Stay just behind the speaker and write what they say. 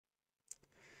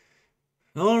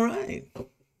All right,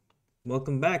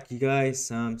 welcome back, you guys.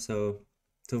 For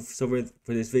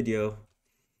this video,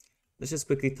 let's just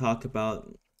quickly talk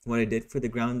about what I did for the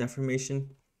ground deformation.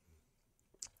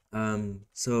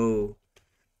 So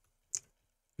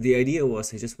the idea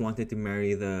was I just wanted to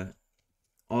marry the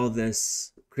all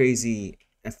this crazy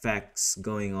effects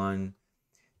going on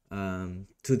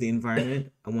to the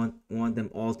environment. I want them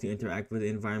all to interact with the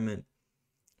environment,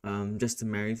 just to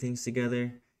marry things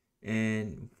together.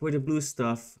 And for the blue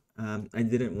stuff, I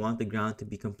didn't want the ground to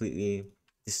be completely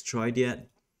destroyed yet.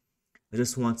 I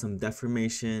just want some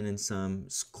deformation and some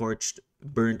scorched,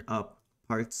 burnt up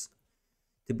parts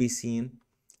to be seen.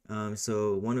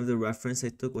 So one of the reference I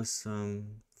took was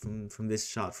from this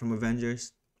shot from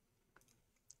Avengers.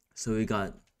 So we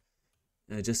got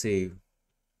just a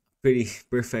pretty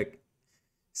perfect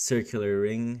circular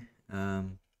ring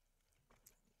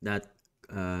that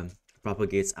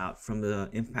propagates out from the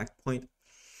impact point,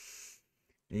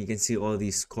 and you can see all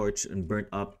these scorched and burnt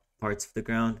up parts of the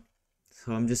ground.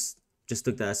 So I'm just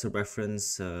took that as a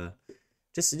reference,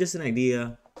 just an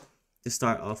idea to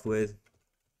start off with.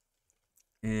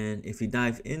 And if we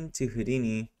dive into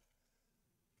Houdini,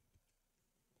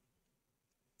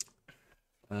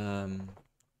 um,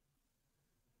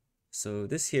 so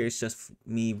this here is just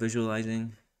me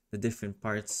visualizing the different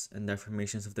parts and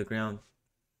deformations of the ground,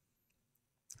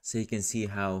 so you can see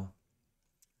how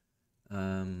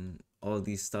all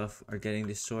these stuff are getting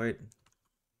destroyed.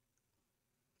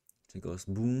 So it goes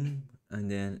boom,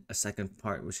 and then a second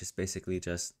part, which is basically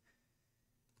just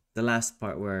the last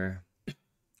part where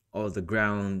all the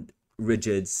ground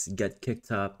rigids get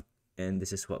kicked up, and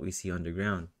this is what we see on the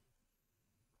ground.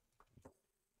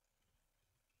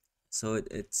 So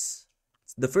it's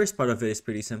the first part of it is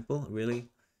pretty simple, really.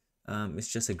 It's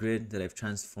just a grid that I've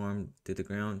transformed to the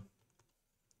ground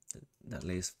that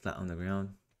lays flat on the ground,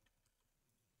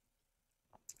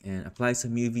 and apply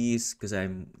some UVs because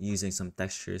I'm using some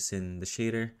textures in the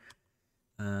shader.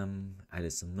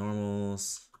 Added some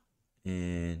normals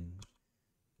and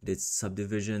did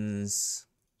subdivisions.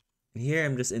 And here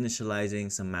I'm just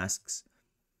initializing some masks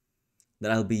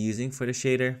that I'll be using for the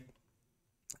shader.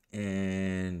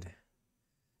 And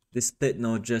this split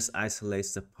node just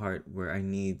isolates the part where I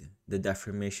need the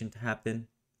deformation to happen.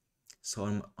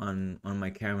 So on my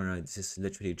camera, this is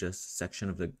literally just a section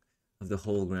of the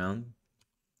whole ground.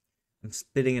 I'm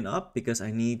splitting it up because I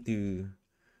need to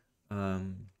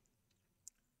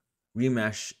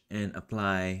remesh and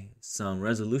apply some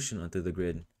resolution onto the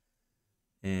grid.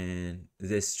 And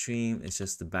this stream is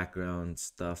just the background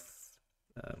stuff,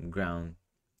 ground,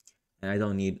 and I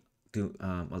don't need to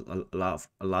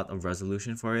a lot of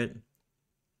resolution for it.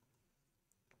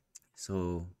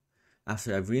 So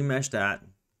after I've remeshed that,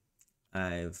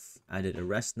 I've added a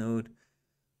rest node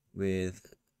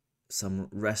with some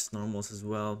rest normals as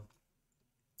well,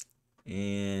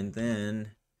 and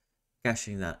then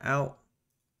caching that out.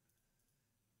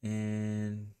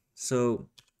 And so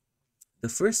the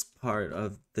first part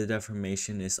of the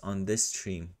deformation is on this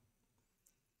stream.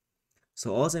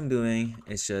 So all I'm doing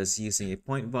is just using a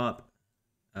point VOP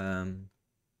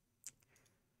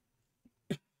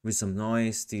with some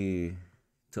noise to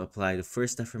apply the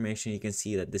first deformation. You can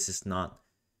see that this is not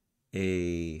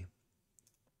a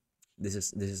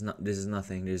this is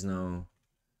nothing. There's no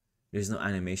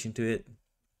animation to it.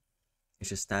 It's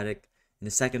just static. And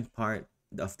the second part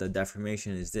of the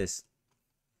deformation is this.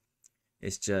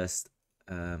 It's just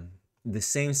the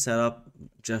same setup,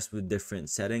 just with different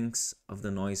settings of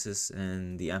the noises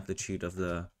and the amplitude of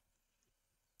the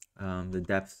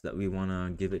depth that we want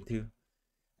to give it to.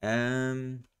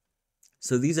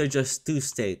 So these are just two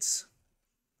states.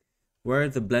 Where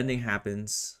the blending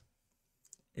happens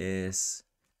is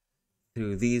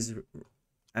through these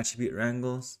attribute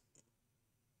wrangles.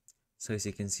 So as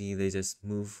you can see, they just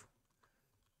move.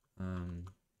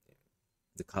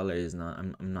 The color is not,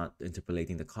 I'm not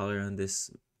interpolating the color on this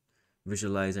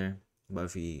visualizer, but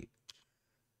if we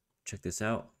check this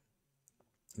out,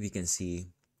 we can see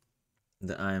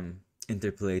that I'm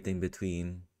interpolating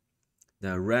between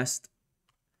the rest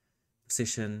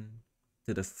position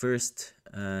to the first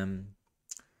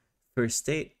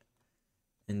state,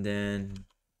 and then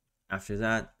after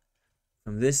that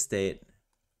from this state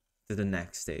to the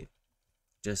next state.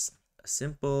 Just a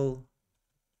simple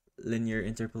linear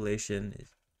interpolation,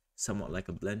 somewhat like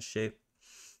a blend shape.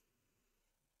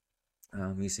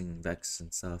 Using vex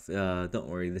and stuff. Don't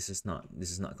worry, this is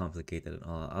not complicated at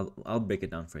all. I'll break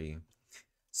it down for you.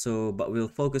 So, but we'll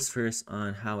focus first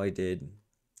on how I did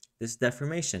this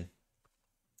deformation.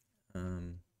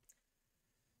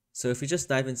 So if we just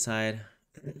dive inside,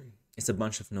 it's a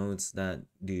bunch of nodes that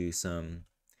do some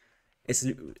it's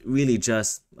really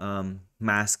just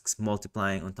masks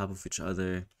multiplying on top of each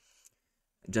other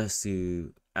just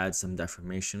to add some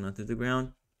deformation onto the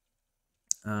ground.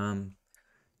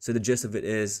 So the gist of it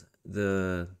is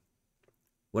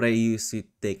what I use to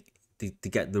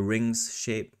get the rings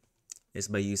shape is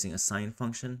by using a sine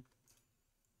function.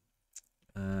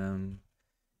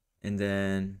 And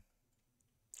then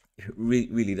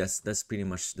really that's pretty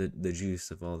much the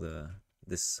juice of all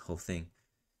this whole thing.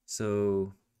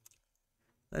 So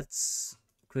let's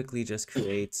quickly just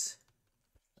create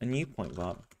a new point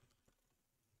bob.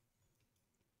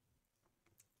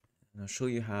 And I'll show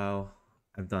you how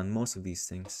I've done most of these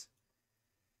things.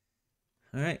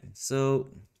 All right, so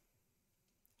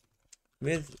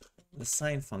with the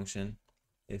sine function,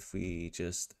 if we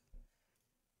just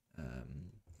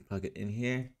plug it in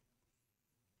here,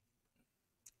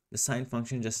 the sine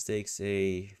function just takes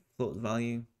a float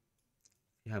value.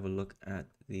 If you have a look at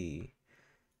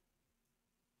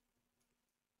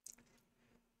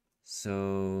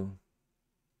so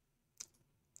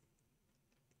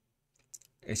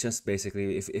it's just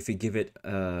basically if we give it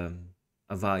a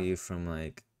value from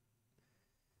like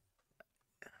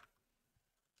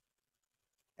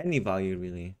any value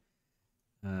really,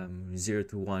 0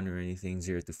 to 1 or anything,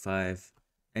 0 to 5,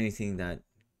 anything that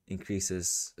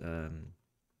increases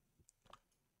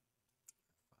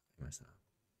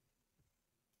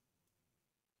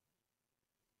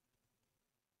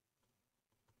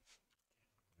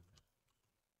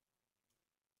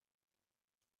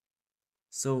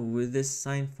so with this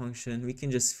sine function, we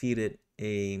can just feed it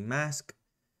a mask,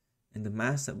 and the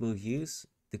mask that we'll use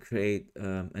to create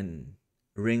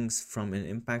rings from an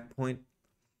impact point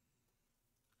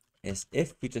is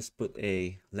if we just put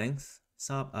a length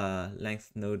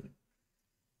node,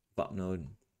 bop node,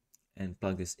 and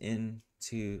plug this in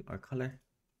to our color,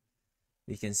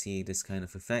 we can see this kind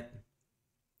of effect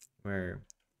where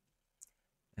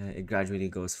it gradually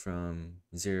goes from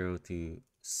 0 to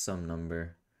some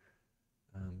number.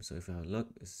 So if I look,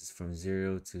 this is from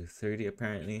 0 to 30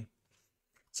 apparently.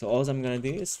 So all I'm gonna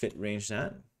do is fit range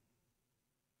that,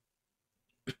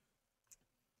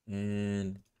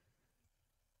 and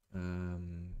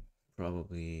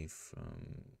probably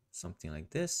from something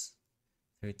like this,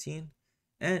 13.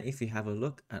 And if you have a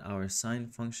look at our sine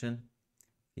function,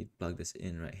 you plug this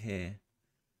in right here,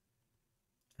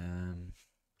 and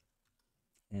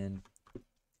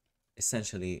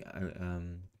essentially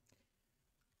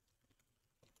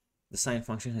the sine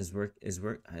function is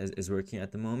working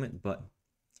at the moment. But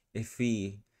if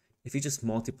we just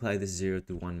multiply this 0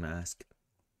 to 1 mask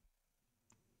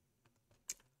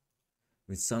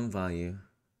with some value,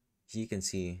 you can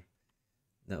see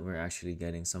that we're actually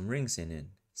getting some rings in it.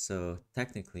 So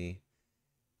technically,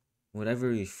 whatever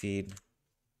we feed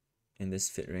in this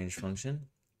fit range function,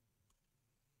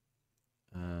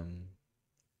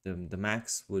 the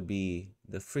max would be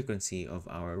the frequency of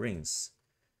our rings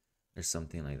or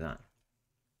something like that.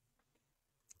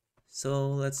 So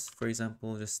let's, for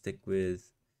example, just stick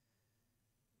with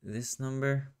this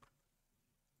number.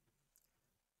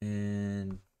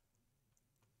 And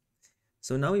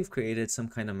so now we've created some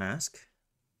kind of mask.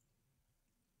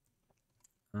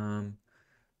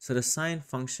 So the sine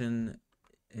function,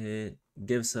 it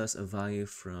gives us a value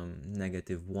from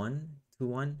 -1 to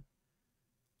 1.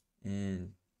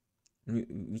 And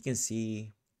we can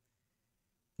see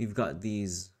we've got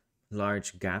these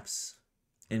large gaps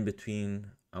in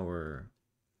between our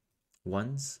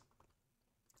ones.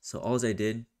 So all I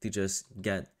did to just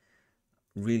get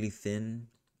really thin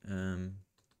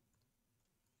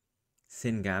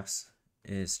gaps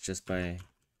is just by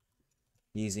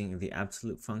using the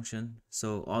absolute function.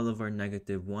 So all of our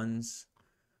 -1s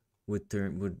would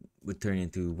turn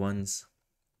into 1s.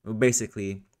 Well,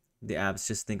 basically, the abs,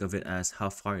 just think of it as how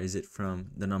far is it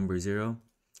from the number 0.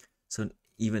 So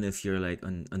even if you're like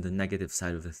on the negative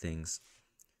side of the things,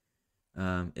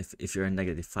 if you're a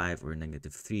 -5 or a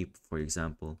 -3, for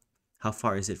example, how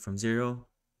far is it from 0?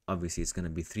 Obviously, it's gonna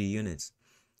be 3 units.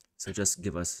 So just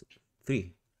give us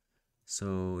 3.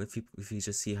 So if you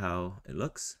just see how it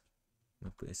looks,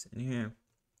 I'll put this in here.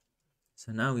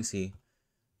 So now we see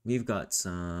we've got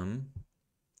some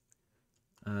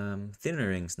thinner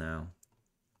rings now.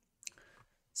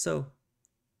 So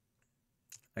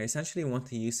I essentially want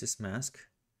to use this mask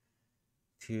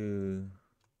to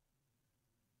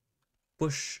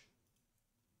push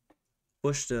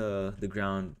the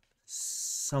ground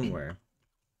somewhere.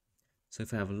 So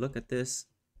if I have a look at this,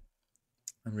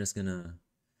 I'm just gonna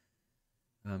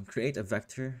create a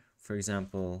vector. For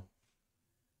example,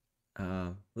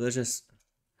 let's just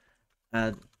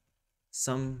add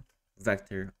some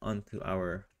vector onto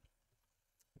our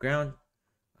ground.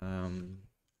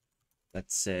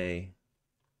 let's say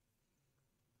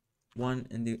 1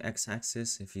 in the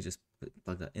x-axis. If you just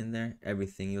plug that in there,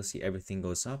 everything, you'll see everything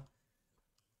goes up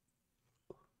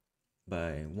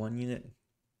by 1 unit.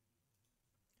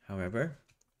 However,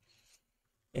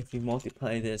 if you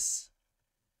multiply this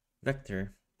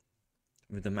vector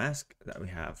with the mask that we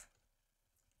have,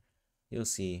 you'll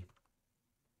see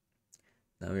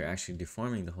that we're actually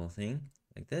deforming the whole thing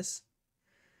like this.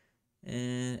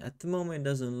 And at the moment, it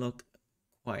doesn't look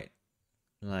quite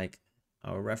like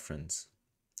our reference.